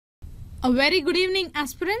A very good evening,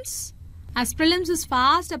 aspirants. As prelims is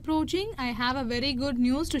fast approaching, I have a very good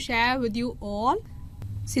news to share with you all.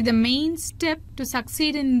 See, the main step to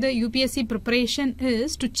succeed in the UPSC preparation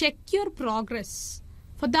is to check your progress.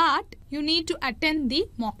 For that, you need to attend the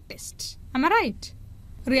mock test. Am I right?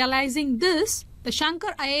 Realizing this, the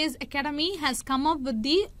Shankar IAS Academy has come up with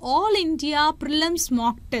the All India Prelims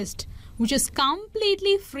mock test, which is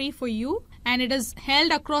completely free for you, and it is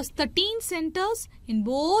held across 13 centers in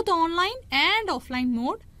both online and offline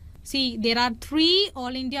mode. See, there are 3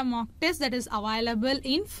 All India mock tests that is available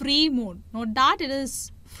in free mode. Note that it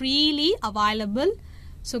is freely available.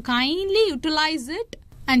 So kindly utilize it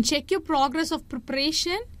and check your progress of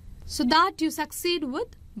preparation so that you succeed with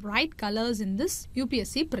bright colors in this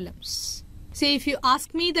UPSC Prelims. See, if you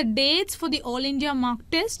ask me the dates for the All India mock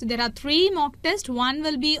test, there are 3 mock tests. One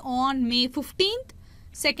will be on May 15th,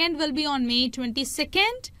 second will be on May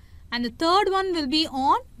 22nd, and the third one will be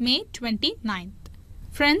on May 29th.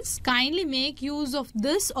 Friends, kindly make use of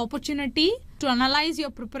this opportunity to analyze your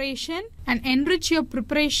preparation and enrich your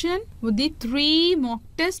preparation with the 3 mock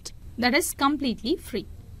tests that is completely free.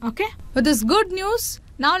 Okay? With this good news,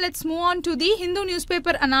 now let's move on to the Hindu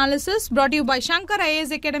newspaper analysis brought to you by Shankar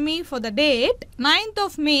IAS Academy for the date 9th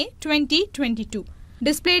of May 2022.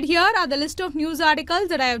 Displayed here are the list of news articles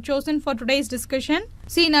that I have chosen for today's discussion.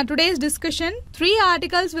 See, in our today's discussion, 3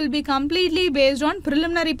 articles will be completely based on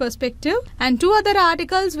preliminary perspective and 2 other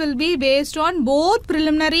articles will be based on both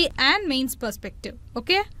preliminary and mains perspective.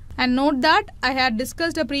 Okay? And note that I had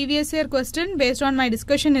discussed a previous year question based on my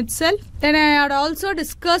discussion itself. Then I had also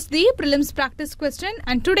discussed the prelims practice question,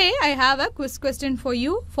 and today I have a quiz question for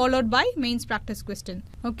you followed by mains practice question.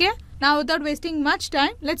 Okay? Now without wasting much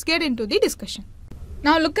time, let's get into the discussion.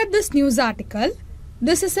 Now look at this news article.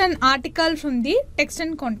 This is an article from the text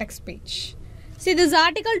and context page. See, this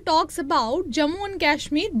article talks about Jammu and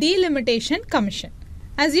Kashmir Delimitation Commission.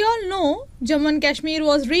 As you all know, Jammu and Kashmir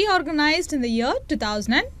was reorganized in the year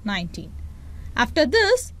 2019. After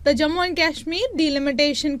this, the Jammu and Kashmir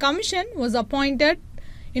Delimitation Commission was appointed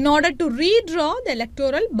in order to redraw the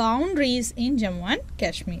electoral boundaries in Jammu and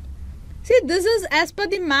Kashmir. See, this is as per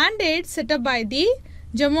the mandate set up by the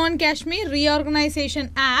Jammu and Kashmir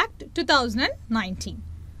Reorganization Act 2019.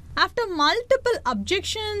 After multiple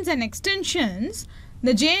objections and extensions,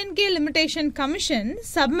 the J&K Limitation Commission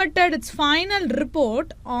submitted its final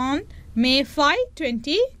report on May 5,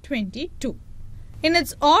 2022. In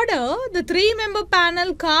its order, the 3-member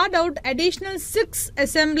panel carved out additional 6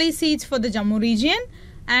 assembly seats for the Jammu region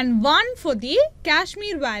and 1 for the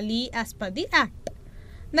Kashmir Valley as per the Act.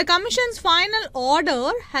 The Commission's final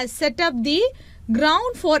order has set up the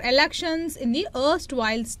ground for elections in the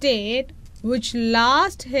erstwhile state, which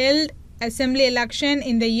last held assembly election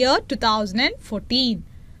in the year 2014.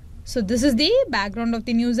 So this is the background of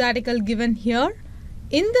the news article given here.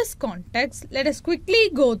 In this context, let us quickly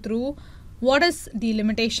go through what is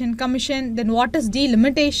Delimitation Commission, then what is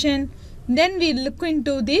delimitation, then we look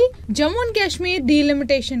into the Jammu and Kashmir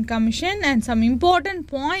Delimitation Commission and some important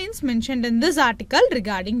points mentioned in this article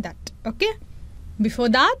regarding that. Okay? Before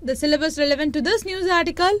that, the syllabus relevant to this news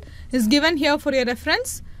article is given here for your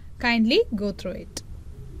reference. Kindly go through it.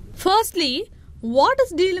 Firstly, what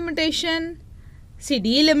is delimitation? See,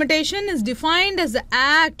 delimitation is defined as the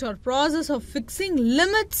act or process of fixing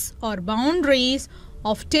limits or boundaries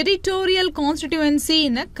of territorial constituency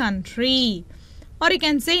in a country, or you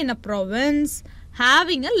can say in a province,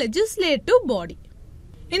 having a legislative body.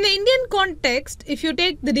 In the Indian context, if you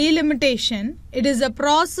take the delimitation, it is a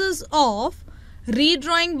process of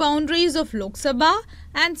redrawing boundaries of Lok Sabha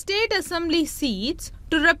and state assembly seats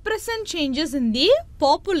to represent changes in the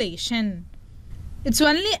population. It's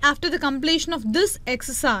only after the completion of this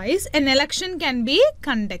exercise an election can be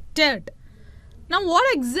conducted. Now, what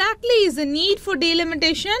exactly is the need for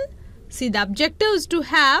delimitation? See, the objective is to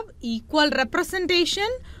have equal representation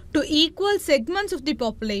to equal segments of the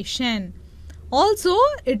population. Also,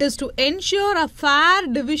 it is to ensure a fair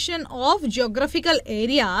division of geographical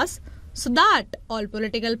areas so that all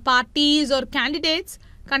political parties or candidates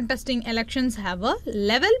contesting elections have a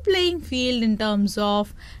level playing field in terms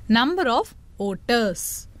of number of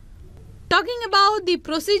voters. Talking about the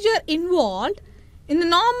procedure involved, in the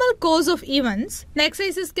normal course of events, the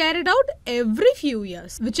exercise is carried out every few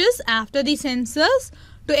years, which is after the census,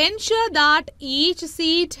 to ensure that each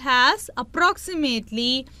seat has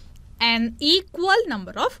approximately an equal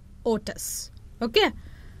number of voters. Okay.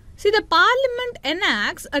 See, the Parliament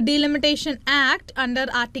enacts a Delimitation Act under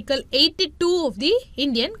Article 82 of the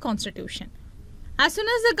Indian Constitution. As soon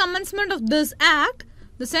as the commencement of this Act,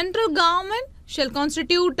 the central government shall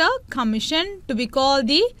constitute a commission to be called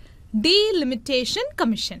the Delimitation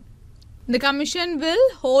Commission. The Commission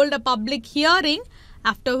will hold a public hearing,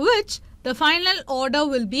 after which the final order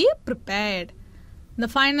will be prepared. The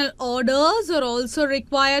final orders are also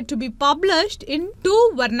required to be published in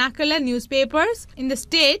 2 vernacular newspapers in the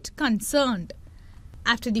state concerned.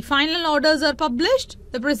 After the final orders are published,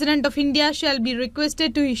 the President of India shall be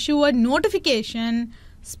requested to issue a notification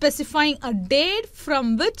specifying a date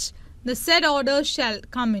from which the said orders shall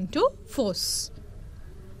come into force.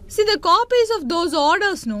 See, the copies of those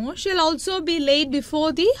orders shall also be laid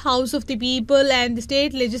before the House of the People and the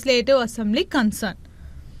State Legislative Assembly concerned.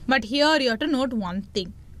 But here you have to note one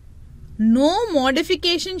thing. No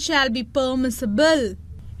modification shall be permissible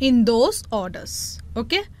in those orders.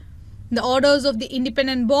 Okay? The orders of the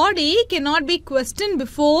independent body cannot be questioned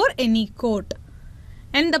before any court.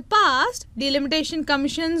 In the past, delimitation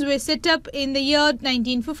commissions were set up in the year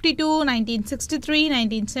 1952, 1963,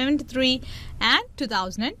 1973 and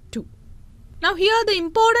 2002. Now here the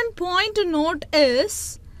important point to note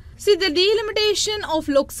is, see, the delimitation of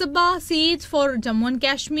Lok Sabha seats for Jammu and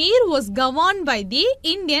Kashmir was governed by the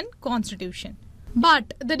Indian Constitution.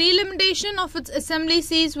 But the delimitation of its assembly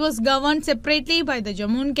seats was governed separately by the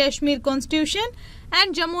Jammu and Kashmir Constitution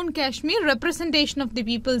and Jammu and Kashmir Representation of the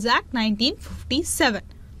People's Act 1957.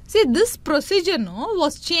 See, this procedure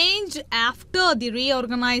was changed after the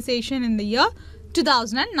reorganization in the year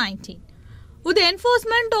 2019. With the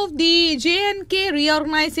enforcement of the J&K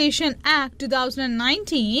Reorganization Act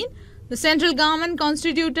 2019, the central government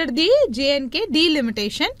constituted the J&K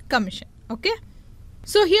Delimitation Commission. Okay.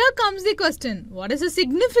 So here comes the question, what is the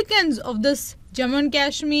significance of this Jammu and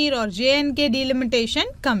Kashmir or J&K Delimitation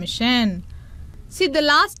Commission? See, the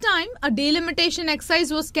last time a delimitation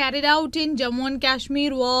exercise was carried out in Jammu and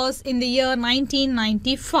Kashmir was in the year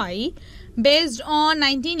 1995 based on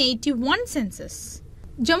 1981 census.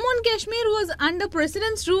 Jammu and Kashmir was under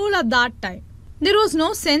President's rule at that time. There was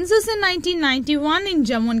no census in 1991 in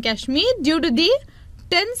Jammu and Kashmir due to the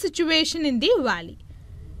tense situation in the valley.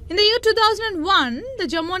 In the year 2001, the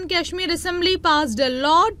Jammu and Kashmir Assembly passed a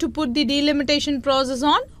law to put the delimitation process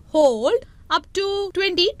on hold up to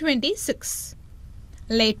 2026.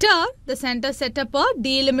 Later, the centre set up a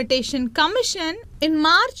delimitation commission in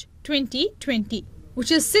March 2020,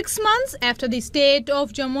 which is 6 months after the state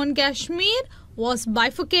of Jammu and Kashmir was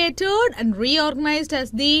bifurcated and reorganized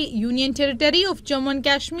as the Union Territory of Jammu and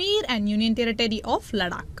Kashmir and Union Territory of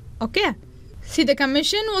Ladakh. Okay. See, the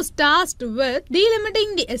commission was tasked with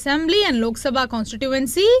delimiting the Assembly and Lok Sabha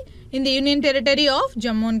constituency in the Union Territory of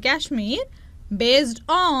Jammu and Kashmir based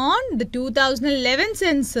on the 2011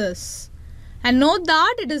 census. And note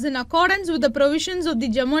that it is in accordance with the provisions of the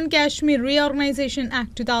Jammu and Kashmir Reorganization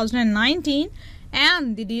Act 2019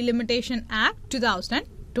 and the Delimitation Act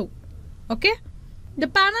 2002. Okay. The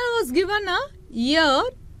panel was given a year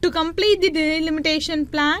to complete the delimitation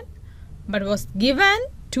plan but was given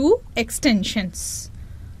 2 extensions.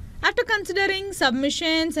 After considering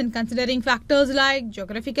submissions and considering factors like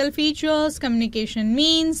geographical features, communication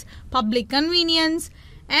means, public convenience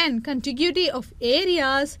and contiguity of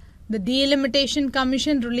areas, the Delimitation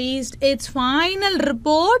Commission released its final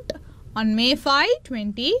report on May 5,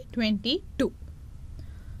 2022.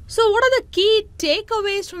 So what are the key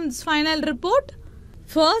takeaways from this final report?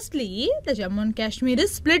 Firstly, the Jammu and Kashmir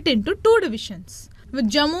is split into 2 divisions, with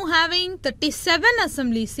Jammu having 37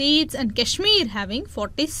 assembly seats and Kashmir having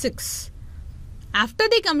 46. After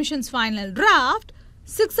the Commission's final draft,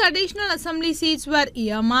 6 additional assembly seats were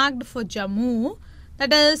earmarked for Jammu,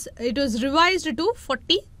 that is, it was revised to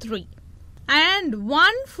 43. And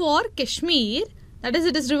 1 for Kashmir, that is,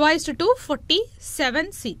 it is revised to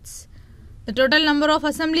 47 seats. The total number of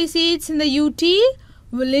assembly seats in the UT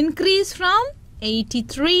will increase from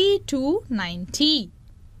 83 to 90.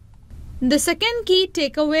 The second key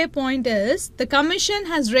takeaway point is the Commission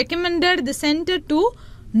has recommended the Centre to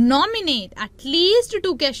nominate at least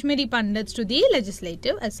 2 Kashmiri Pandits to the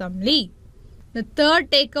Legislative Assembly. The third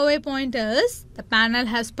takeaway point is the panel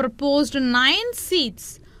has proposed 9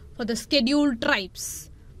 seats for the scheduled tribes.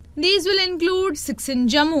 These will include 6 in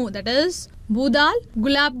Jammu, that is Budal,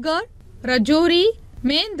 Gulabgarh, Rajouri,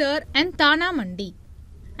 Mendar and Tana Mandi,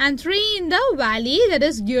 and 3 in the valley, that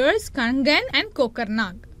is Gurs, Kangan and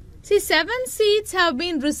Kokarnag. See, 7 seats have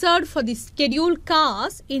been reserved for the scheduled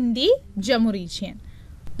castes in the Jammu region.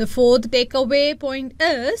 The fourth takeaway point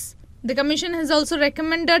is the Commission has also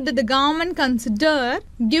recommended that the government consider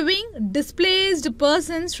giving displaced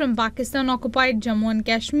persons from Pakistan-occupied Jammu and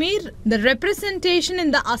Kashmir the representation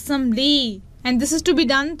in the Assembly, and this is to be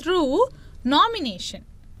done through nomination.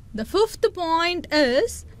 The fifth point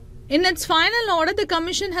is, in its final order, the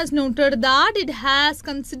Commission has noted that it has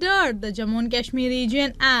considered the Jammu and Kashmir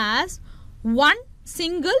region as one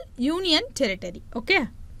single union territory. Okay.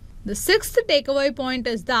 The sixth takeaway point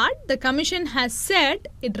is that the Commission has said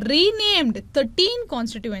it renamed 13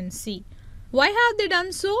 constituency. Why have they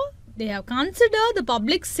done so? They have considered the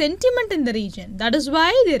public sentiment in the region. That is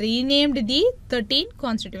why they renamed the 13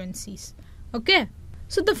 constituencies. Okay.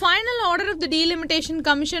 So the final order of the Delimitation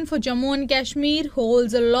Commission for Jammu and Kashmir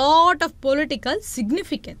holds a lot of political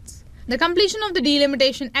significance. The completion of the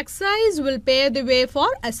delimitation exercise will pave the way for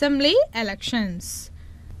assembly elections,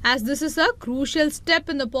 as this is a crucial step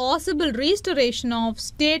in the possible restoration of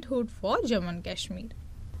statehood for Jammu and Kashmir.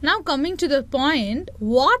 Now coming to the point,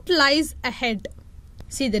 what lies ahead?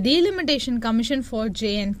 See, the Delimitation Commission for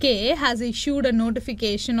J&K has issued a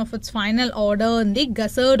notification of its final order in the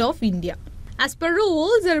Gazette of India. As per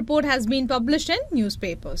rules, the report has been published in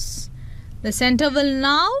newspapers. The centre will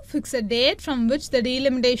now fix a date from which the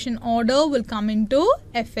delimitation order will come into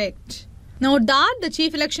effect. Note that the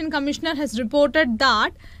Chief Election Commissioner has reported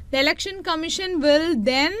that the Election Commission will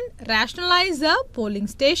then rationalize the polling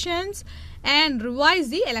stations and revise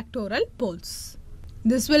the electoral polls.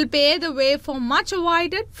 This will pave the way for much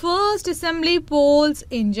awaited first assembly polls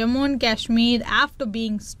in Jammu and Kashmir after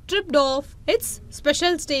being stripped of its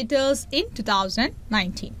special status in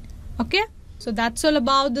 2019. Okay, so that's all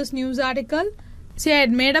about this news article. See, I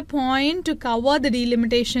had made a point to cover the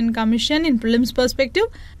Delimitation Commission in prelims perspective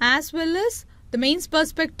as well as the mains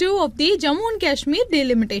perspective of the Jammu and Kashmir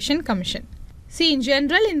Delimitation Commission. See, in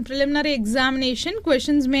general, in preliminary examination,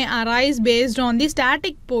 questions may arise based on the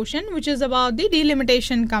static portion, which is about the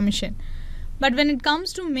Delimitation Commission. But when it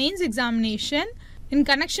comes to mains examination, in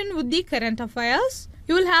connection with the current affairs,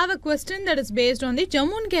 you will have a question that is based on the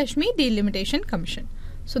Jammu and Kashmir Delimitation Commission.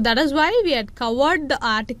 So that is why we had covered the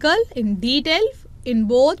article in detail in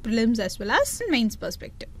both prelims as well as mains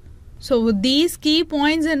perspective. So with these key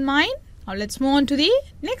points in mind, now let's move on to the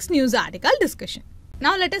next news article discussion.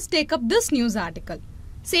 Now let us take up this news article.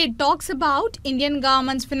 See, it talks about Indian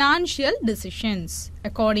government's financial decisions.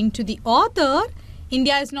 According to the author,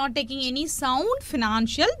 India is not taking any sound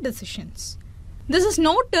financial decisions. This is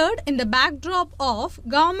noted in the backdrop of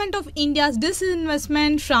Government of India's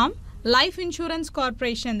disinvestment from Life Insurance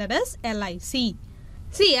Corporation, that is LIC.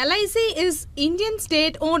 See, LIC is Indian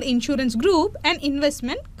state-owned insurance group and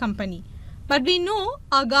investment company. But we know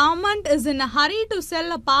our government is in a hurry to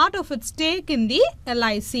sell a part of its stake in the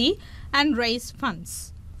LIC and raise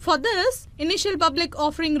funds. For this, initial public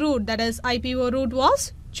offering route, that is IPO route,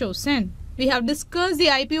 was chosen. We have discussed the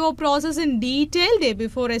IPO process in detail day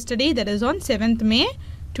before yesterday, that is on 7th May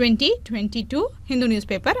 2022, Hindu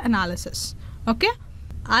newspaper analysis. Okay.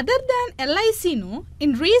 Other than LIC, no,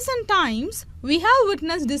 in recent times, we have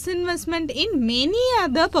witnessed disinvestment in many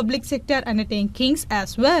other public sector undertakings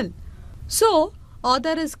as well. So,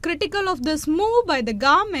 author is critical of this move by the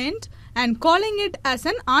government and calling it as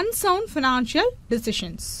an unsound financial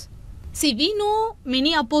decisions. See, we know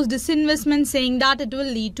many oppose disinvestment, saying that it will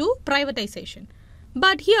lead to privatization.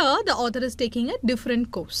 But here, the author is taking a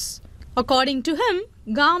different course. According to him,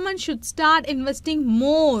 government should start investing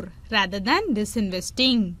more rather than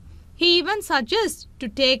disinvesting. He even suggests to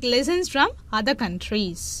take lessons from other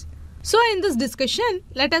countries. So in this discussion,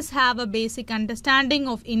 let us have a basic understanding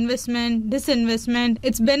of investment, disinvestment,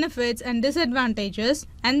 its benefits and disadvantages,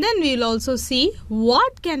 and then we will also see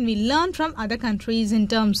what can we learn from other countries in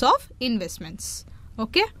terms of investments.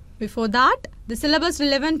 Okay? Before that, the syllabus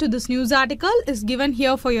relevant to this news article is given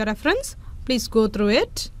here for your reference. Please go through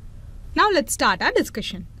it. Now let's start our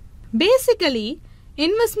discussion. Basically,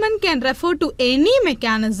 investment can refer to any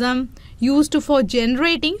mechanism used for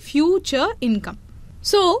generating future income.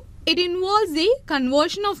 So, it involves the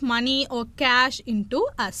conversion of money or cash into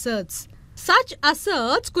assets. Such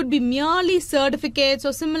assets could be merely certificates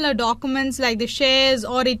or similar documents like the shares,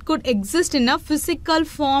 or it could exist in a physical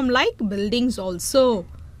form like buildings also.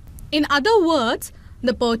 In other words,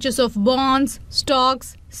 the purchase of bonds,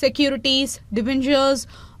 stocks, securities, debentures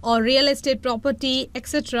or real estate property,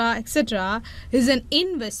 etc. is an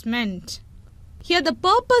investment. Here the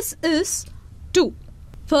purpose is two.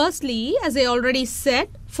 Firstly, as I already said,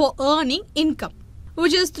 for earning income,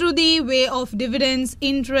 which is through the way of dividends,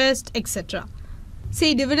 interest, etc.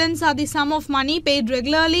 See, dividends are the sum of money paid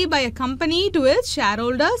regularly by a company to its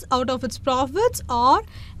shareholders out of its profits or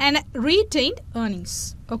an retained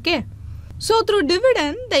earnings. Okay. So, through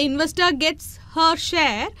dividend, the investor gets her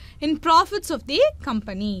share in profits of the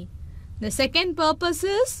company. The second purpose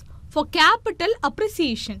is for capital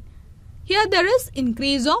appreciation. Here there is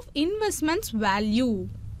increase of investment's value.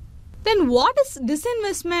 Then what is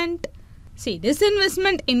disinvestment? See,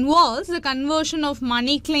 disinvestment involves the conversion of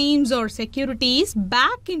money claims or securities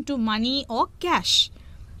back into money or cash.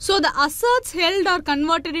 So the assets held are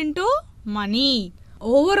converted into money.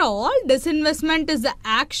 Overall, disinvestment is the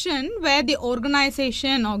action where the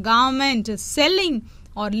organization or government is selling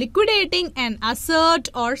or liquidating an asset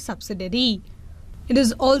or subsidiary. It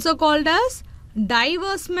is also called as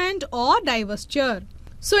divestment or divestiture.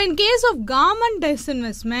 So in case of government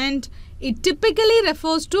disinvestment, it typically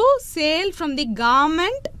refers to sale from the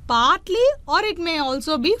government partly or it may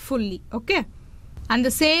also be fully. Okay. And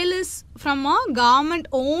the sale is from a government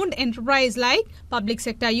owned enterprise like public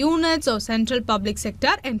sector units or central public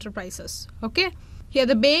sector enterprises. Okay. Here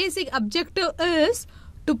the basic objective is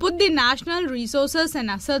to put the national resources and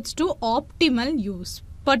assets to optimal use,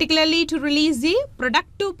 particularly to release the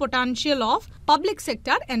productive potential of public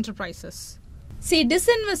sector enterprises. See,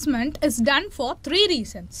 disinvestment is done for 3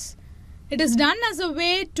 reasons. It is done as a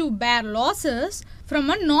way to bear losses from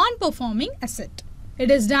a non-performing asset. It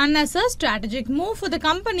is done as a strategic move for the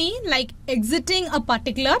company like exiting a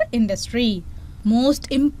particular industry.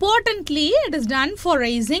 Most importantly, it is done for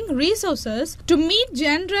raising resources to meet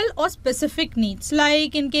general or specific needs.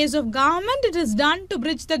 Like in case of government, it is done to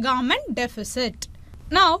bridge the government deficit.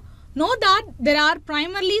 Now, know that there are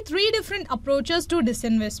primarily 3 different approaches to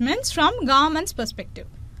disinvestments from government's perspective.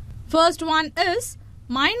 First one is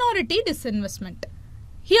minority disinvestment.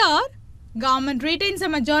 Here, government retains a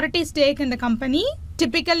majority stake in the company,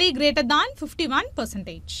 typically greater than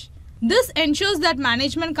 51%. This ensures that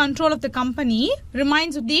management control of the company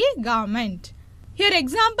remains with the government. Here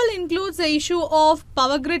example includes the issue of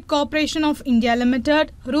Power Grid Corporation of India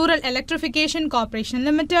Limited, Rural Electrification Corporation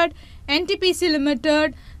Limited, NTPC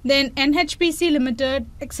Limited, then NHPC Limited,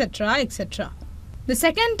 etc. etc. The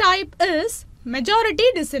second type is majority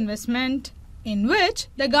disinvestment, in which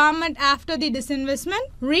the government after the disinvestment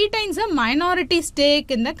retains a minority stake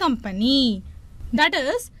in the company. That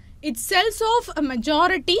is, it sells off a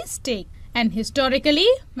majority stake, and historically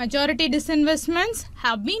majority disinvestments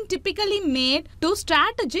have been typically made to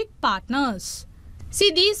strategic partners.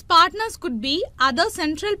 See, these partners could be other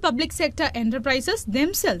central public sector enterprises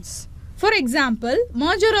themselves. For example,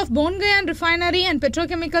 merger of Bongayan Refinery and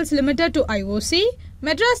Petrochemicals Limited to IOC,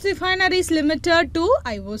 Madras Refineries Limited to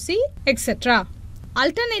IOC, etc.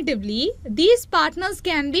 Alternatively, these partners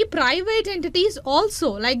can be private entities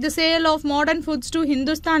also, like the sale of Modern Foods to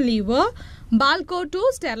Hindustan Lever, Balco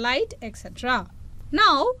to Sterlite, etc.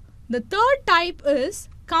 Now, the third type is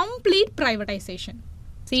complete privatization.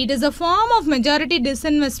 See, it is a form of majority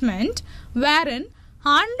disinvestment wherein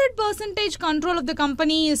 100% control of the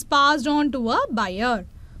company is passed on to a buyer.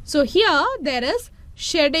 So here there is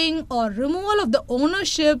shedding or removal of the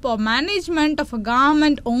ownership or management of a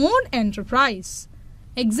government-owned enterprise.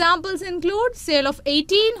 Examples include sale of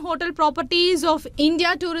 18 hotel properties of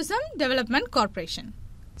India Tourism Development Corporation.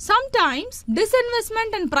 Sometimes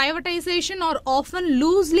disinvestment and privatization are often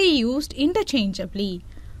loosely used interchangeably,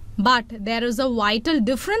 but there is a vital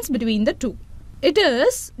difference between the two. It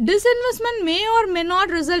is, disinvestment may or may not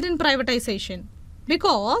result in privatization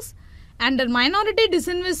because under minority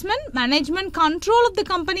disinvestment, management control of the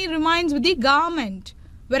company remains with the government.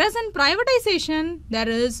 Whereas in privatization, there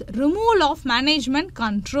is removal of management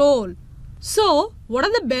control. So, what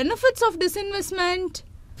are the benefits of disinvestment?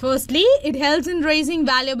 Firstly, it helps in raising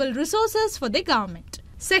valuable resources for the government.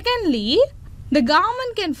 Secondly, the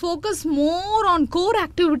government can focus more on core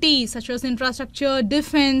activities such as infrastructure,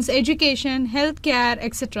 defense, education, healthcare,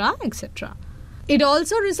 etc. etc. It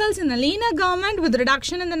also results in a leaner government with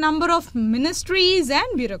reduction in the number of ministries and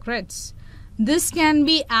bureaucrats. This can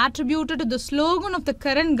be attributed to the slogan of the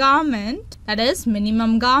current government, that is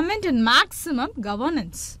minimum government and maximum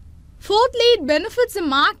governance. Fourthly, it benefits the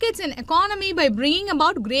markets and economy by bringing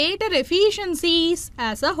about greater efficiencies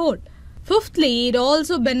as a whole. Fifthly, it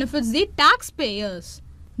also benefits the taxpayers.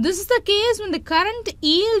 This is the case when the current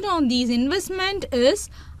yield on these investments is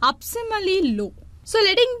abysmally low. So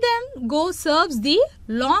letting them go serves the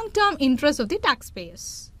long-term interest of the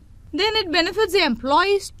taxpayers. Then it benefits the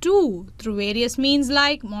employees too through various means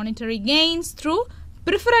like monetary gains through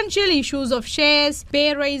preferential issues of shares,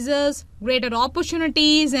 pay raises, greater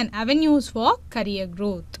opportunities and avenues for career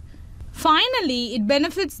growth. Finally, it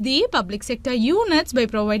benefits the public sector units by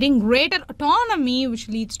providing greater autonomy which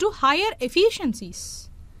leads to higher efficiencies.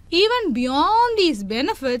 Even beyond these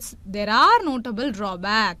benefits, there are notable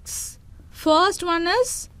drawbacks. First one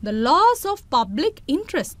is the loss of public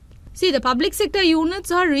interest. See, the public sector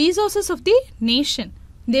units are resources of the nation.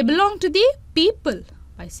 They belong to the people.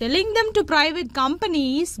 By selling them to private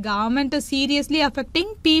companies, government is seriously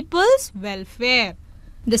affecting people's welfare.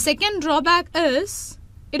 The second drawback is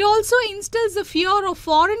it also instills the fear of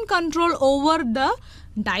foreign control over the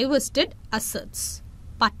divested assets.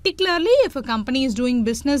 Particularly if a company is doing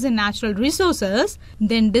business in natural resources,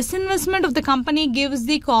 then disinvestment of the company gives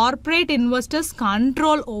the corporate investors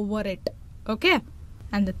control over it. Okay.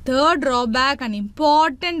 And the third drawback, an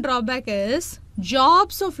important drawback, is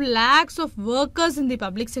jobs of lakhs of workers in the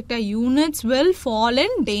public sector units will fall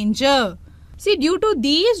in danger. See, due to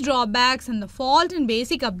these drawbacks and the fault in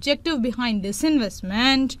basic objective behind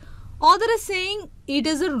disinvestment, author is saying it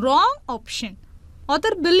is a wrong option.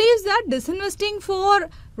 Author believes that disinvesting for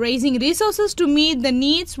raising resources to meet the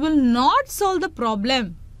needs will not solve the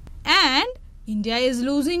problem, and India is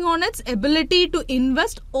losing on its ability to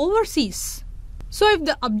invest overseas. So if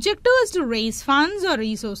the objective is to raise funds or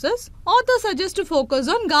resources, author suggests to focus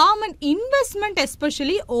on government investment,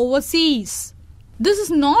 especially overseas. This is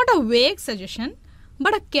not a vague suggestion,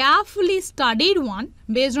 but a carefully studied one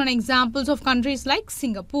based on examples of countries like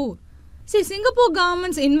Singapore. See, Singapore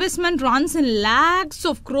government's investment runs in lakhs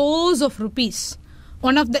of crores of rupees.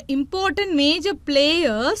 One of the important major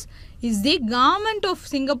players is the Government of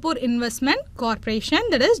Singapore Investment Corporation,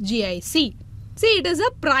 that is GIC. See, it is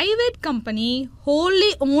a private company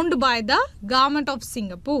wholly owned by the Government of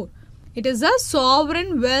Singapore. It is a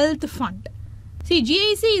sovereign wealth fund. See,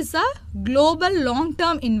 GIC is a global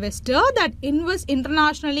long-term investor that invests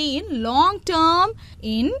internationally in long-term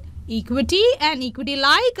in equity and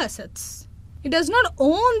equity-like assets. It does not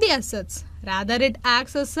own the assets. Rather, it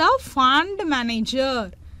acts as a fund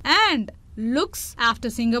manager and looks after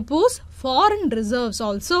Singapore's foreign reserves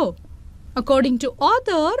also. According to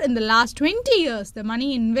author, in the last 20 years, the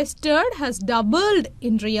money invested has doubled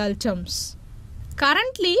in real terms.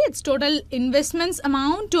 Currently, its total investments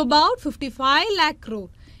amount to about 55 lakh crore.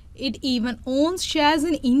 It even owns shares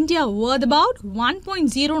in India worth about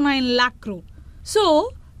 1.09 lakh crore.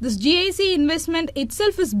 So, this GIC investment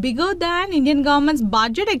itself is bigger than Indian government's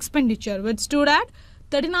budget expenditure, which stood at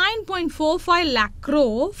 39.45 lakh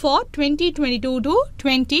crore for 2022 to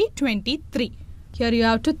 2023. Here you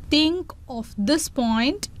have to think of this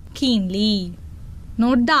point keenly.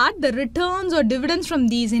 Note that the returns or dividends from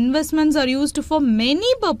these investments are used for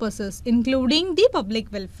many purposes, including the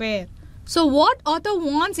public welfare. So what author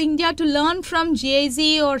wants India to learn from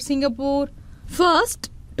GIC or Singapore? First,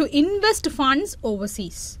 to invest funds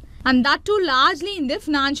overseas, and that too largely in the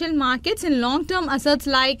financial markets in long-term assets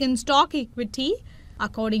like in stock equity.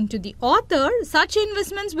 According to the author, such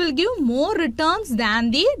investments will give more returns than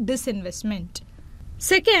the disinvestment.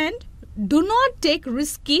 Second, do not take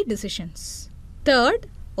risky decisions. Third,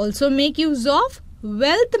 also make use of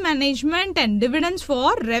wealth management and dividends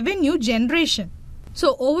for revenue generation.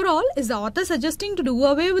 So overall, is the author suggesting to do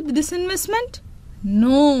away with disinvestment?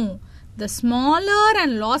 No. The smaller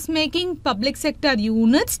and loss-making public sector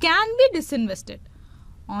units can be disinvested.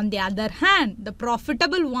 On the other hand, the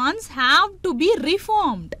profitable ones have to be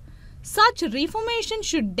reformed. Such reformation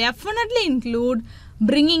should definitely include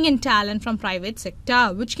bringing in talent from private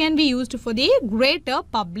sector, which can be used for the greater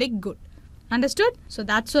public good. Understood? So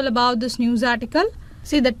that's all about this news article.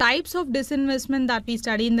 See, the types of disinvestment that we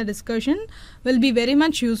study in the discussion will be very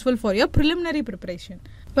much useful for your preliminary preparation.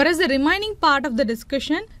 Whereas the remaining part of the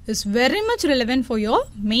discussion is very much relevant for your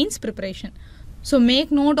mains preparation. So make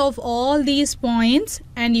note of all these points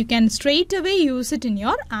and you can straight away use it in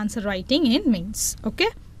your answer writing in mains. Okay?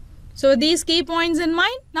 So with these key points in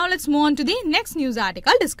mind, now let's move on to the next news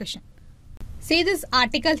article discussion. See this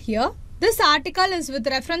article here. This article is with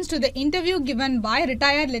reference to the interview given by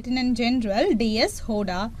retired Lieutenant General D.S.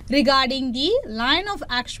 Hoda regarding the line of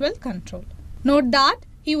actual control. Note that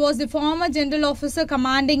he was the former General Officer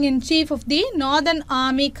Commanding-in-Chief of the Northern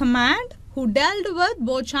Army Command who dealt with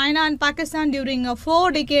both China and Pakistan during a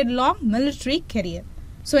 4-decade-long military career.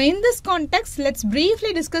 So in this context, let's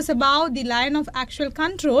briefly discuss about the line of actual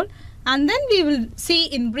control and then we will see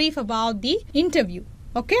in brief about the interview.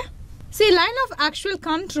 Okay? See, line of actual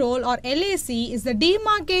control or LAC is the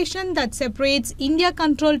demarcation that separates India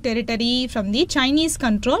controlled territory from the Chinese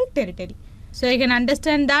controlled territory. So you can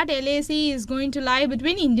understand that LAC is going to lie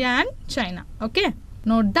between India and China. Okay.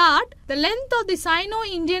 Note that the length of the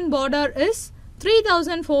Sino-Indian border is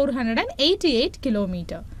 3,488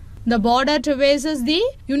 km. The border traverses the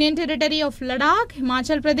Union Territory of Ladakh,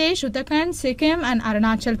 Himachal Pradesh, Uttarakhand, Sikkim and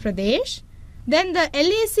Arunachal Pradesh. Then the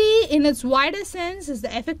LAC in its wider sense is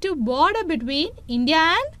the effective border between India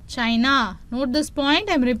and China. Note this point,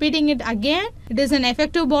 I am repeating it again. It is an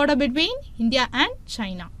effective border between India and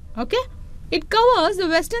China. Okay. It covers the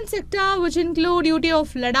western sector which include UT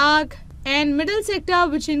of Ladakh and middle sector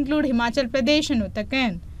which include Himachal Pradesh and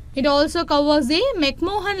Uttarakhand. It also covers the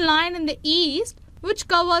McMahon line in the east which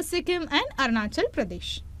covers Sikkim and Arunachal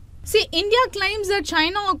Pradesh. See, India claims that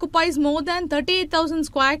China occupies more than 38,000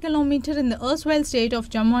 square kilometers in the erstwhile state of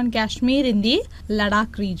Jammu and Kashmir in the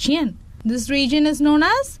Ladakh region. This region is known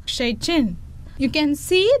as Chechen. You can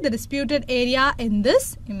see the disputed area in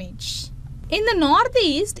this image. In the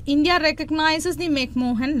northeast, India recognizes the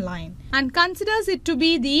McMahon line and considers it to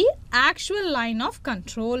be the actual line of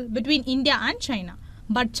control between India and China.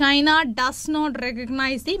 But China does not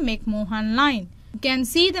recognize the McMahon line. You can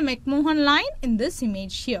see the McMahon line in this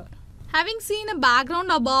image here. Having seen a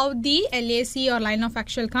background about the LAC or line of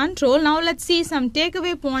actual control, now let's see some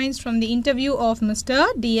takeaway points from the interview of Mr.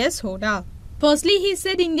 D.S. Hoda. Firstly, he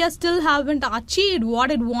said India still haven't achieved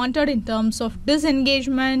what it wanted in terms of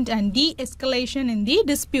disengagement and de-escalation in the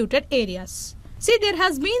disputed areas. See, there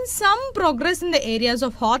has been some progress in the areas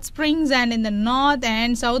of hot springs and in the north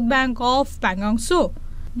and south bank of Pangong Tso.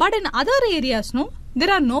 But in other areas,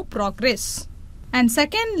 there are no progress. And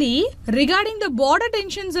secondly, regarding the border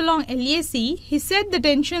tensions along LAC, he said the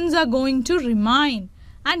tensions are going to remain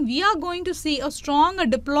and we are going to see a stronger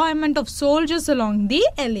deployment of soldiers along the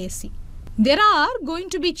LAC. There are going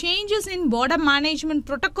to be changes in border management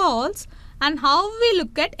protocols and how we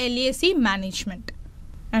look at LAC management.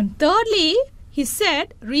 And thirdly, he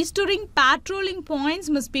said restoring patrolling points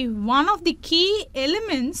must be one of the key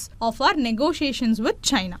elements of our negotiations with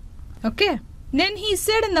China. Okay. Then he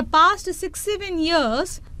said in the past 6-7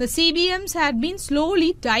 years, the CBMs had been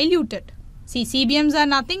slowly diluted. See, CBMs are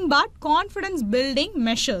nothing but confidence building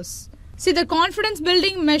measures. See, the confidence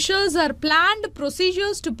building measures are planned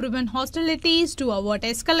procedures to prevent hostilities, to avoid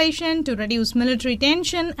escalation, to reduce military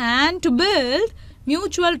tension and to build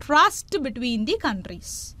mutual trust between the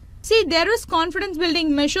countries. See, there is confidence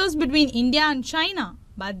building measures between India and China,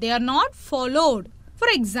 but they are not followed. For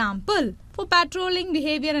example, for patrolling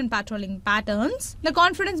behavior and patrolling patterns, the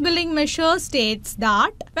confidence building measure states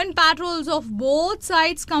that when patrols of both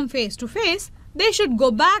sides come face to face, they should go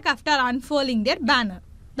back after unfurling their banner.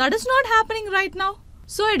 That is not happening right now.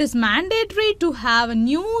 So it is mandatory to have a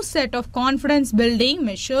new set of confidence building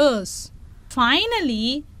measures.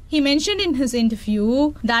 Finally, he mentioned in his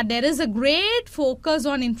interview that there is a great focus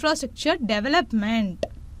on infrastructure development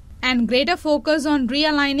and greater focus on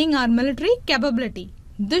realigning our military capability.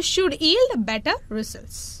 This should yield better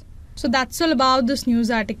results. So that's all about this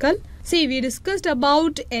news article. See, we discussed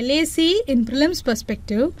about LAC in prelims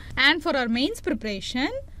perspective, and for our mains preparation,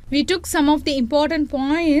 we took some of the important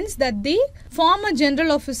points that the former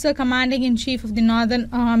General Officer Commanding-in-Chief of the Northern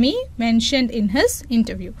Army mentioned in his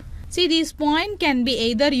interview. See, these points can be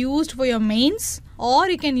either used for your mains or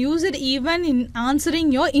you can use it even in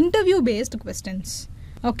answering your interview-based questions.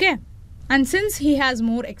 Okay. And since he has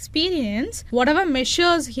more experience, whatever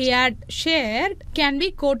measures he had shared can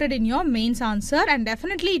be quoted in your mains answer and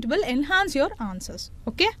definitely it will enhance your answers.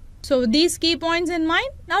 Okay. So with these key points in mind,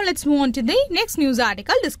 now let's move on to the next news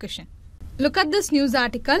article discussion. Look at this news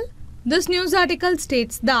article. This news article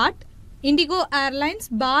states that Indigo Airlines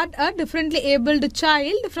barred a differently abled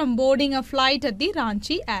child from boarding a flight at the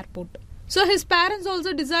Ranchi airport. So his parents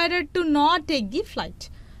also decided to not take the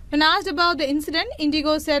flight. When asked about the incident,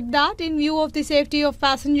 Indigo said that in view of the safety of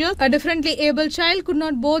passengers, a differently abled child could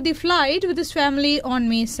not board the flight with his family on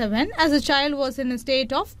May 7 as the child was in a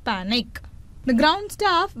state of panic. The ground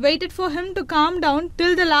staff waited for him to calm down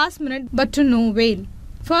till the last minute, but to no avail.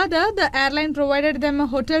 Further, the airline provided them a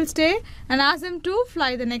hotel stay and asked them to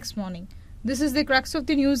fly the next morning. This is the crux of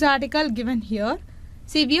the news article given here.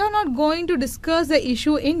 See, we are not going to discuss the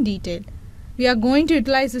issue in detail. We are going to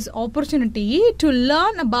utilize this opportunity to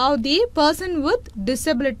learn about the person with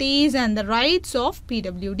disabilities and the rights of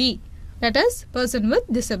PWD. That is, person with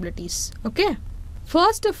disabilities. Okay.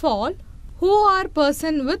 First of all, who are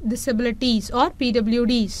person with disabilities or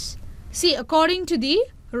PWDs? See, according to the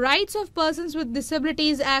Rights of Persons with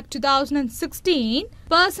Disabilities Act 2016,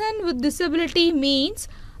 person with disability means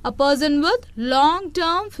a person with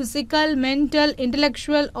long-term physical, mental,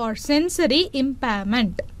 intellectual or sensory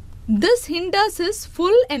impairment. This hinders his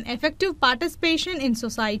full and effective participation in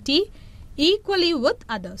society equally with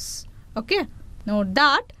others. Okay. Note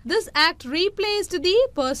that this act replaced the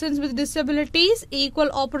Persons with Disabilities, Equal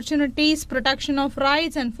Opportunities, Protection of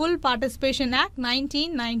Rights and Full Participation Act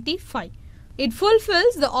 1995. It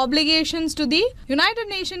fulfills the obligations to the United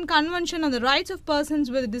Nations Convention on the Rights of Persons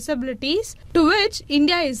with Disabilities, to which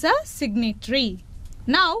India is a signatory.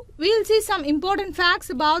 Now, we will see some important facts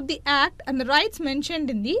about the Act and the rights mentioned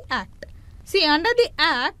in the Act. See, under the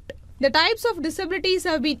Act, the types of disabilities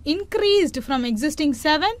have been increased from existing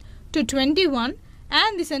 7 to 21,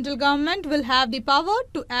 and the central government will have the power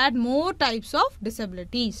to add more types of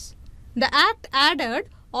disabilities. The Act added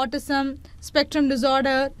autism, spectrum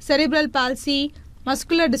disorder, cerebral palsy,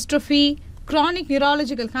 muscular dystrophy, chronic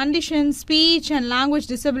neurological conditions, speech and language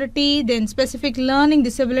disability, then specific learning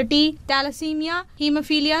disability, thalassemia,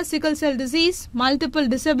 hemophilia, sickle cell disease, multiple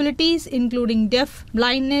disabilities including deaf,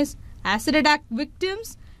 blindness, acid attack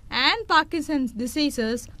victims and Parkinson's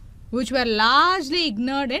diseases, which were largely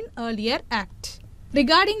ignored in earlier Act.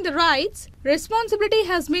 Regarding the rights, responsibility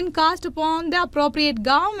has been cast upon the appropriate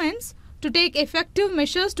governments to take effective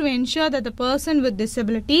measures to ensure that the person with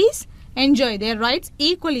disabilities enjoy their rights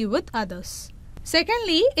equally with others.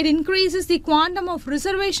 Secondly, it increases the quantum of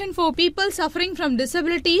reservation for people suffering from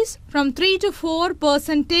disabilities from 3 to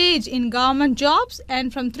 4% in government jobs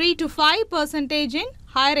and from 3 to 5% in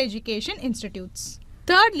higher education institutes.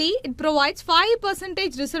 Thirdly, it provides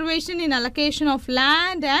 5% reservation in allocation of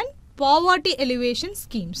land and poverty alleviation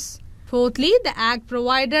schemes. Fourthly, the Act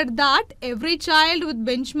provided that every child with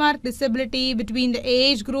benchmark disability between the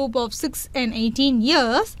age group of 6 and 18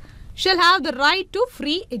 years shall have the right to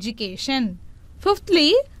free education.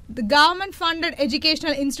 Fifthly, the government-funded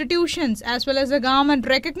educational institutions as well as the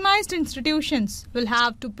government-recognized institutions will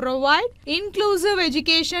have to provide inclusive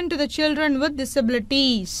education to the children with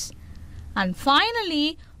disabilities. And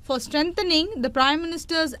finally, for strengthening the Prime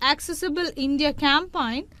Minister's Accessible India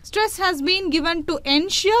campaign, stress has been given to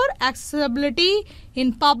ensure accessibility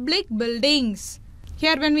in public buildings.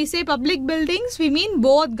 Here when we say public buildings, we mean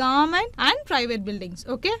both government and private buildings,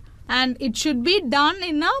 okay? And it should be done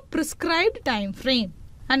in a prescribed time frame.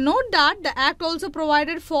 And note that the Act also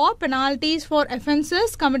provided for penalties for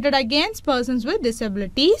offences committed against persons with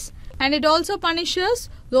disabilities, and it also punishes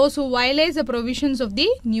those who violate the provisions of the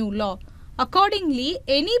new law. Accordingly,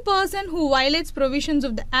 any person who violates provisions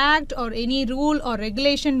of the Act or any rule or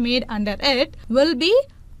regulation made under it will be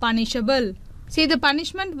punishable. See, the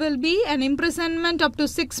punishment will be an imprisonment up to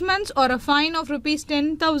 6 months or a fine of rupees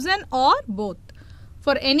 10,000 or both.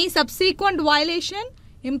 For any subsequent violation,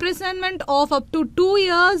 imprisonment of up to 2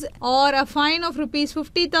 years or a fine of rupees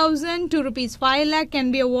 50,000 to rupees 5 lakh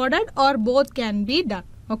can be awarded, or both can be done.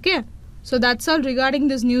 Okay. So that's all regarding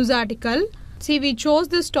this news article. See, we chose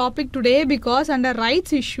this topic today because under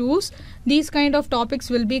rights issues, these kind of topics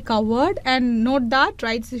will be covered, and note that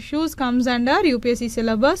rights issues comes under UPSC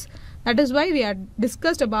syllabus. That is why we had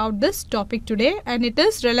discussed about this topic today, and it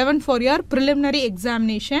is relevant for your preliminary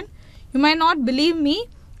examination. You might not believe me.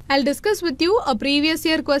 I'll discuss with you a previous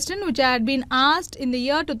year question which had been asked in the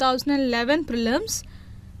year 2011 prelims,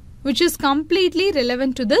 which is completely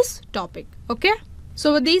relevant to this topic. Okay.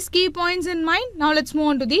 So with these key points in mind, now let's move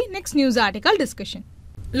on to the next news article discussion.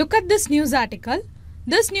 Look at this news article.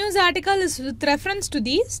 This news article is with reference to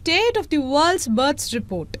the State of the World's Birds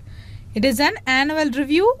Report. It is an annual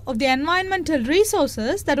review of the environmental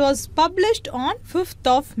resources that was published on 5th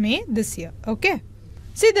of May this year. Okay.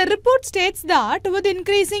 See, the report states that with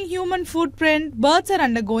increasing human footprint, birds are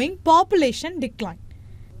undergoing population decline.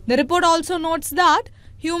 The report also notes that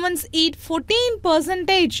humans eat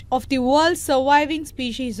 14% of the world's surviving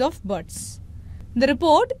species of birds. The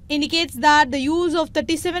report indicates that the use of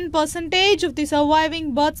 37% of the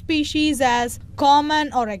surviving bird species as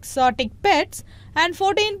common or exotic pets and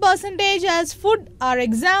 14% as food are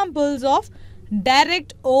examples of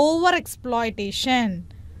direct overexploitation.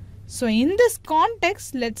 So in this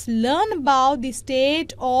context, let's learn about the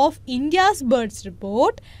state of India's birds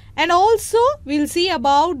report, and also we'll see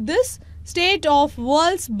about this State of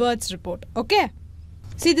World's Birds Report. Okay.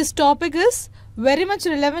 See, this topic is very much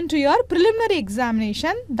relevant to your preliminary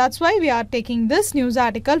examination. That's why we are taking this news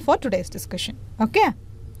article for today's discussion. Okay.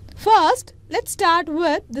 First, let's start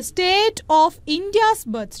with the State of India's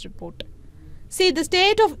Birds Report. See, the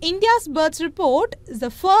State of India's Birds Report is the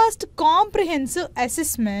first comprehensive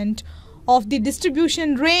assessment of the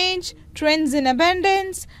distribution range, trends in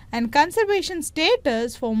abundance and conservation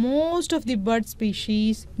status for most of the bird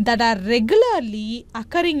species that are regularly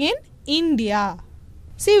occurring in India.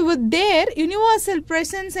 See, with their universal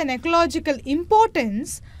presence and ecological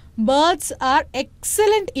importance, birds are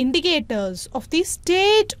excellent indicators of the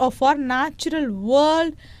state of our natural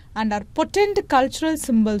world and are potent cultural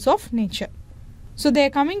symbols of nature. So they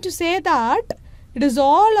are coming to say that it is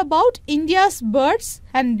all about India's birds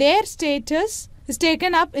and their status is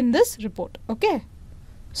taken up in this report. Okay.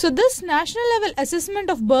 So this national level assessment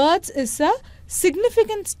of birds is a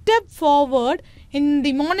significant step forward in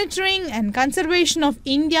the monitoring and conservation of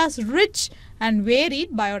India's rich and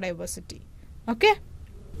varied biodiversity. Okay.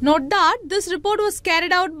 Note that this report was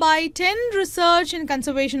carried out by 10 research and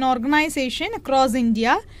conservation organizations across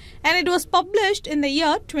India, and it was published in the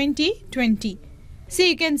year 2020.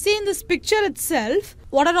 See, you can see in this picture itself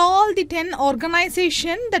what are all the 10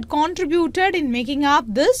 organizations that contributed in making up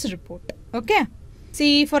this report. Okay.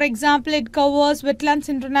 See, for example, it covers Wetlands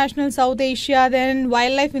International South Asia, then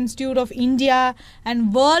Wildlife Institute of India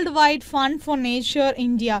and Worldwide Fund for Nature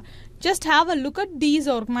India. Just have a look at these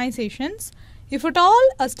organizations. If at all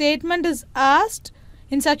a statement is asked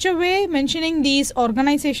in such a way mentioning these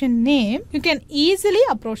organization name, you can easily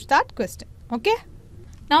approach that question. Okay.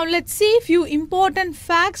 Now let's see a few important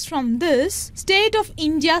facts from this State of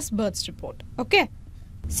India's Birds report. Okay.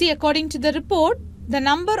 See, according to the report, the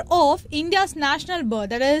number of India's national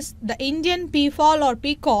bird, that is the Indian peafowl or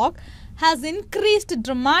peacock, has increased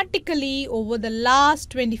dramatically over the last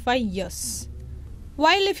 25 years.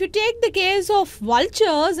 While if you take the case of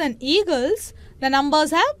vultures and eagles, the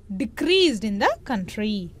numbers have decreased in the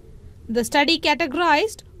country. The study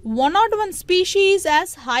categorized 101 species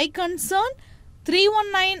as high concern,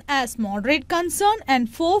 319 as moderate concern and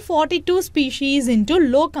 442 species into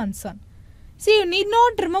low concern. See, you need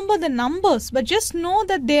not remember the numbers, but just know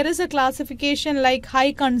that there is a classification like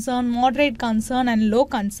high concern, moderate concern and low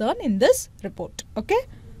concern in this report. Okay.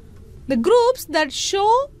 The groups that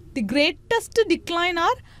show the greatest decline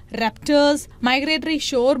are raptors, migratory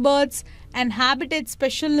shorebirds and habitat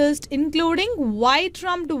specialists including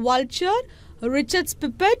white-rumped vulture, Richard's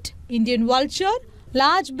pipit, Indian vulture,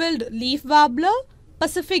 large-billed leaf warbler,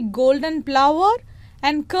 Pacific golden plover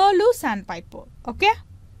and curlew sandpiper. Okay.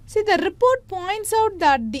 See, the report points out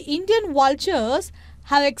that the Indian vultures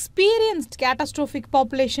have experienced catastrophic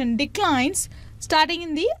population declines starting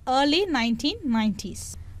in the early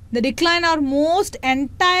 1990s. The decline are most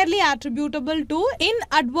entirely attributable to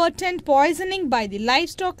inadvertent poisoning by the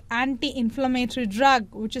livestock anti-inflammatory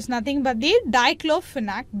drug, which is nothing but the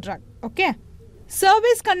diclofenac drug. Okay.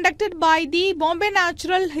 Surveys conducted by the Bombay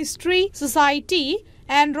Natural History Society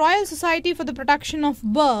and Royal Society for the Protection of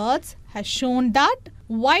Birds has shown that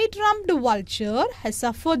white-rumped vulture has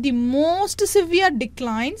suffered the most severe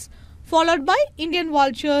declines, followed by Indian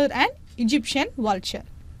vulture and Egyptian vulture.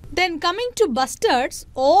 Then coming to bustards,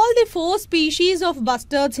 all the 4 species of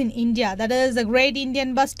bustards in India, that is the Great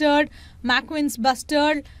Indian Bustard, Macklin's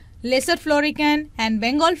bustard, Lesser Florican and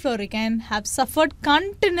Bengal Florican, have suffered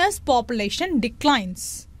continuous population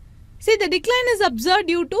declines. See, the decline is observed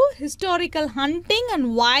due to historical hunting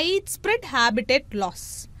and widespread habitat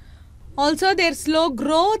loss. Also, their slow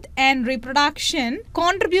growth and reproduction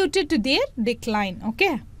contributed to their decline.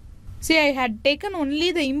 Okay. See, I had taken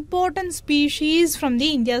only the important species from the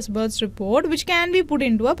India's birds report, which can be put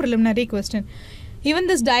into a preliminary question. Even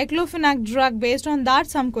this diclofenac drug, based on that,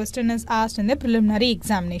 some question is asked in the preliminary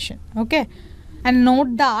examination. Okay. And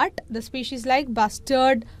note that the species like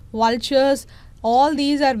bustard, vultures, all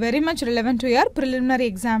these are very much relevant to your preliminary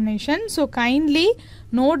examination. So, kindly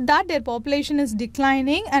note that their population is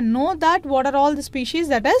declining and know that what are all the species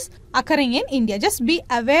that is occurring in India. Just be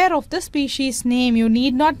aware of the species name. You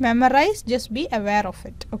need not memorize, just be aware of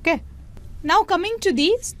it. Okay. Now, coming to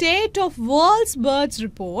the State of World's Birds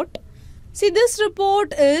report. See, this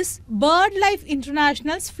report is BirdLife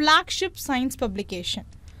International's flagship science publication.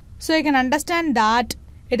 So, you can understand that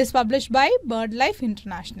it is published by BirdLife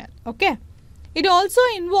International. Okay. It also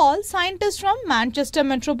involves scientists from Manchester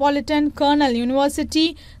Metropolitan Cornell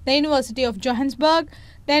University, the University of Johannesburg,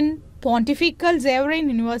 then Pontifical Xavier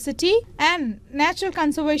University and Natural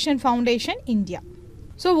Conservation Foundation, India.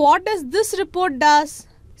 So what does this report does?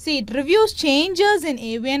 See, it reviews changes in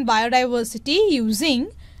avian biodiversity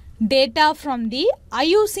using data from the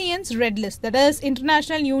IUCN's Red List, that is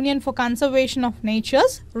International Union for Conservation of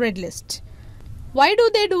Nature's Red List. Why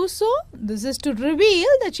do they do so? This is to reveal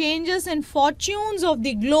the changes in fortunes of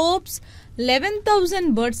the globe's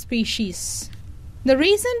 11,000 bird species. The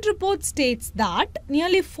recent report states that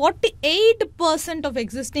nearly 48% of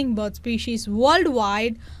existing bird species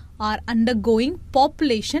worldwide are undergoing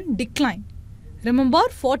population decline. Remember,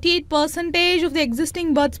 48% of the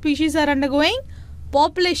existing bird species are undergoing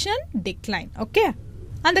population decline. Okay.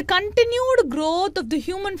 And the continued growth of the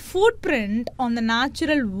human footprint on the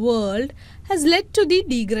natural world has led to the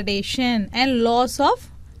degradation and loss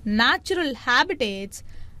of natural habitats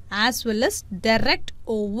as well as direct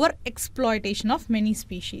over-exploitation of many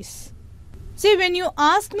species. See, when you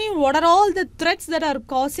ask me what are all the threats that are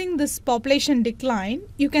causing this population decline,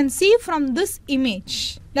 you can see from this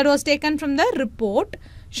image that was taken from the report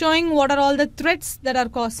showing what are all the threats that are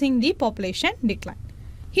causing the population decline.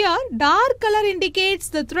 Here, dark color indicates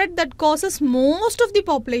the threat that causes most of the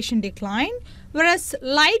population decline, whereas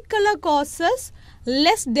light color causes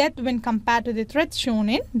less death when compared to the threats shown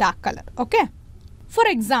in dark color. Okay. For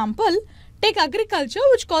example, take agriculture,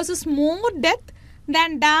 which causes more death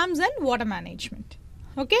than dams and water management.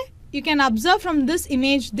 Okay. You can observe from this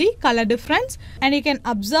image the color difference, and you can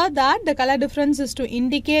observe that the color difference is to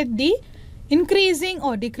indicate the increasing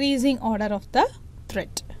or decreasing order of the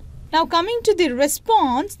threat. Now coming to the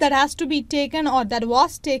response that has to be taken or that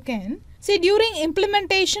was taken. See, during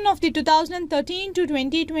implementation of the 2013 to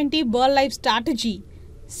 2020 BirdLife strategy,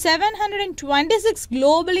 726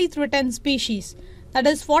 globally threatened species, that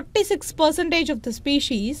is 46% of the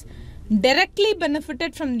species, directly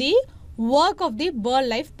benefited from the work of the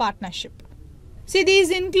BirdLife partnership. See,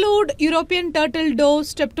 these include European turtle dove,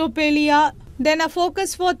 Streptopelia, then a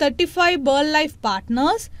focus for 35 BirdLife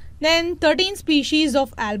partners, then 13 species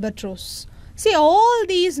of albatross. See, all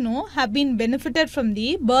these have been benefited from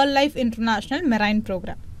the BirdLife International Marine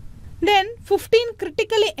Program. Then 15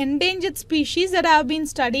 critically endangered species that have been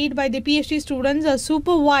studied by the PhD students are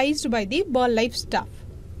supervised by the BirdLife staff.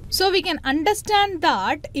 So we can understand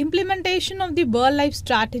that implementation of the BirdLife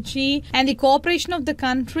strategy and the cooperation of the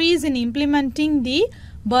countries in implementing the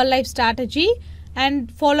BirdLife strategy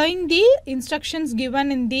and following the instructions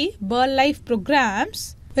given in the BirdLife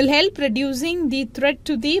programs will help reducing the threat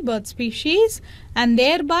to the bird species, and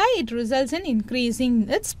thereby it results in increasing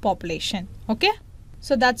its population. Okay.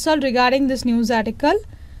 So that's all regarding this news article.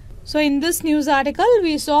 So in this news article,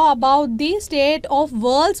 we saw about the state of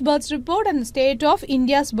world's birds report and the state of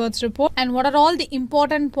India's birds report and what are all the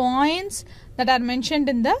important points that are mentioned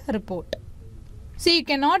in the report. See, you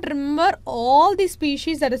cannot remember all the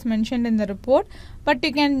species that is mentioned in the report, but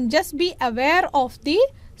you can just be aware of the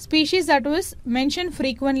species that was mentioned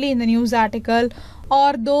frequently in the news article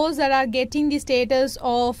or those that are getting the status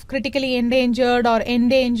of critically endangered or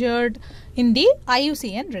endangered in the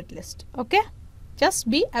IUCN red list. Okay. Just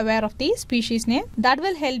be aware of the species name. That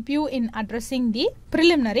will help you in addressing the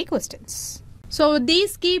preliminary questions. So with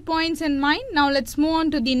these key points in mind, now let's move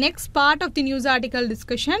on to the next part of the news article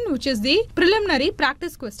discussion, which is the preliminary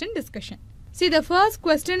practice question discussion. See, the first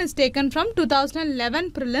question is taken from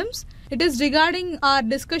 2011 prelims. It is regarding our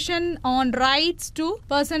discussion on Rights to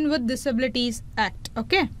Person with Disabilities Act.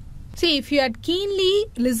 Okay. See, if you had keenly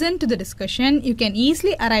listened to the discussion, you can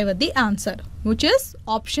easily arrive at the answer, which is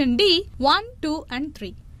option D, 1, 2 and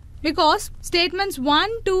 3. Because statements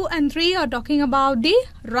 1, 2 and 3 are talking about the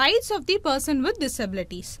rights of the person with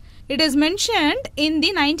disabilities. It is mentioned in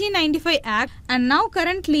the 1995 Act and now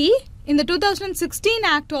currently in the 2016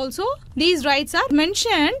 Act also these rights are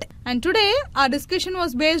mentioned, and today our discussion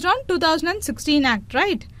was based on 2016 Act,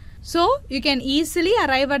 right? So you can easily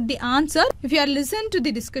arrive at the answer if you have listened to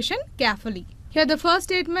the discussion carefully. Here the first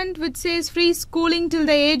statement which says free schooling till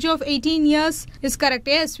the age of 18 years is correct.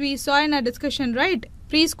 Yes, we saw in our discussion, right?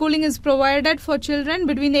 Free schooling is provided for children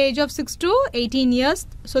between the age of 6 to 18 years.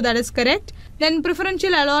 So that is correct. Then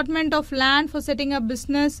preferential allotment of land for setting up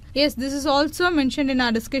business. Yes, this is also mentioned in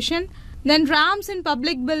our discussion. Then ramps in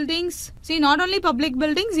public buildings. See, not only public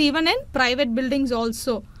buildings, even in private buildings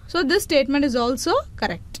also. So this statement is also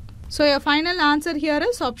correct. So your final answer here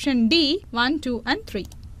is option D, 1, 2 and 3.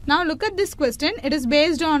 Now look at this question. It is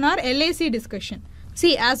based on our LAC discussion.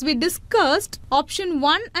 See, as we discussed, option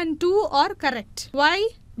 1 and 2 are correct. Why?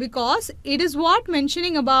 Because it is what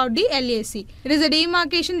mentioning about the LAC. It is a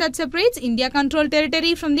demarcation that separates India controlled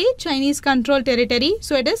territory from the Chinese controlled territory.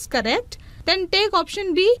 So it is correct. Then take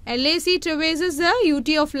option B. LAC traverses the UT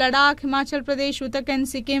of Ladakh, Himachal Pradesh, Uttarakhand,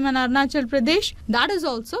 Sikkim and Arunachal Pradesh. That is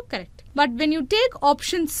also correct. But when you take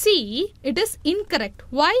option C, it is incorrect.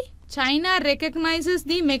 Why? China recognizes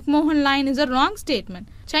the McMahon line is a wrong statement.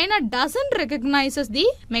 China doesn't recognize the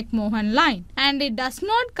McMahon line and it does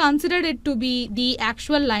not consider it to be the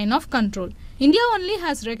actual line of control. India only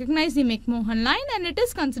has recognized the McMahon line and it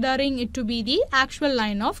is considering it to be the actual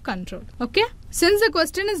line of control. Okay. Since the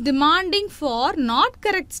question is demanding for not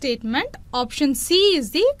correct statement, option C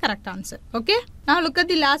is the correct answer. Okay. Now look at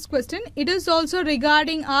the last question. It is also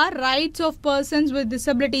regarding our Rights of Persons with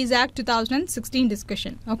Disabilities Act 2016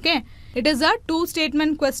 discussion. Okay. It is a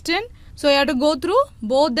two-statement question. So you have to go through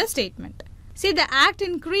both the statement. See, the Act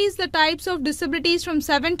increased the types of disabilities from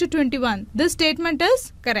 7 to 21. This statement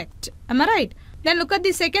is correct. Am I right? Then look at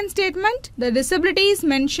the second statement. The disabilities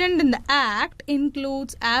mentioned in the Act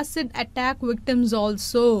includes acid attack victims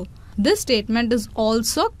also. This statement is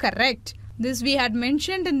also correct. This we had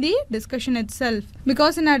mentioned in the discussion itself.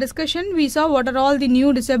 Because in our discussion, we saw what are all the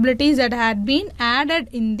new disabilities that had been added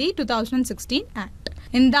in the 2016 Act.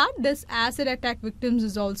 In that, this acid attack victims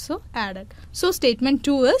is also added. So, statement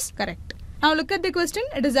 2 is correct. Now, look at the question.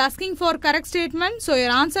 It is asking for correct statement. So,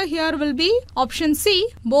 your answer here will be option C,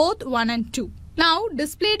 both 1 and 2. Now,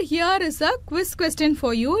 displayed here is a quiz question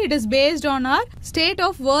for you. It is based on our State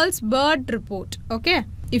of World's Bird Report. Okay.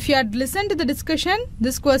 If you had listened to the discussion,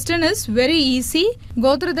 this question is very easy.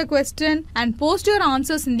 Go through the question and post your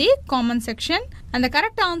answers in the comment section, and the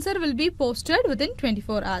correct answer will be posted within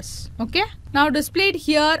 24 hours. Okay. Now displayed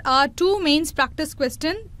here are 2 mains practice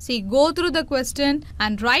questions. See, go through the question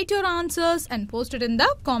and write your answers and post it in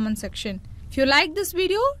the comment section. If you like this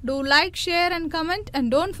video, do like, share and comment, and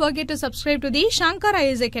don't forget to subscribe to the Shankar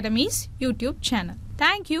IAS Academy's YouTube channel.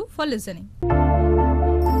 Thank you for listening.